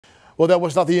Well, that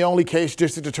was not the only case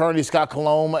District Attorney Scott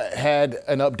Colomb had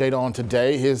an update on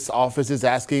today. His office is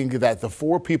asking that the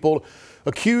 4 people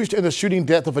accused in the shooting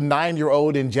death of a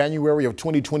 9-year-old in January of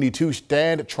 2022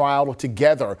 stand trial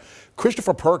together.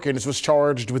 Christopher Perkins was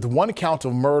charged with 1 count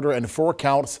of murder and 4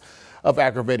 counts of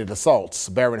aggravated assaults.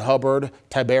 Baron Hubbard,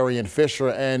 Tiberian Fisher,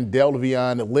 and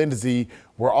Delvion Lindsay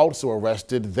were also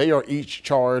arrested. They are each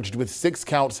charged with 6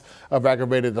 counts of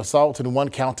aggravated assault and 1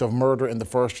 count of murder in the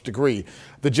 1st degree.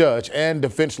 The judge and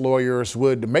defense lawyers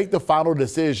would make the final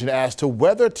decision as to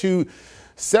whether to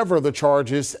sever the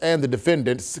charges and the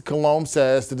defendants. Colomb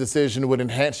says the decision would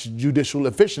enhance judicial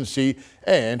efficiency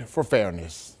and for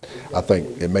fairness. I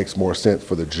think it makes more sense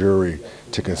for the jury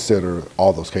to consider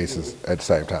all those cases at the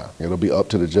same time. It'll be up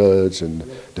to the judge and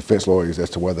defense lawyers as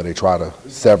to whether they try to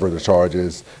sever the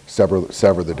charges,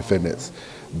 sever the defendants.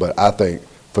 But I think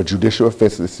for judicial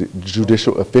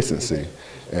efficiency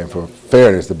and for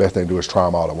fairness, the best thing to do is try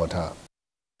them all at one time.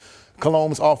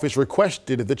 Colomb's office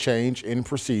requested the change in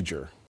procedure.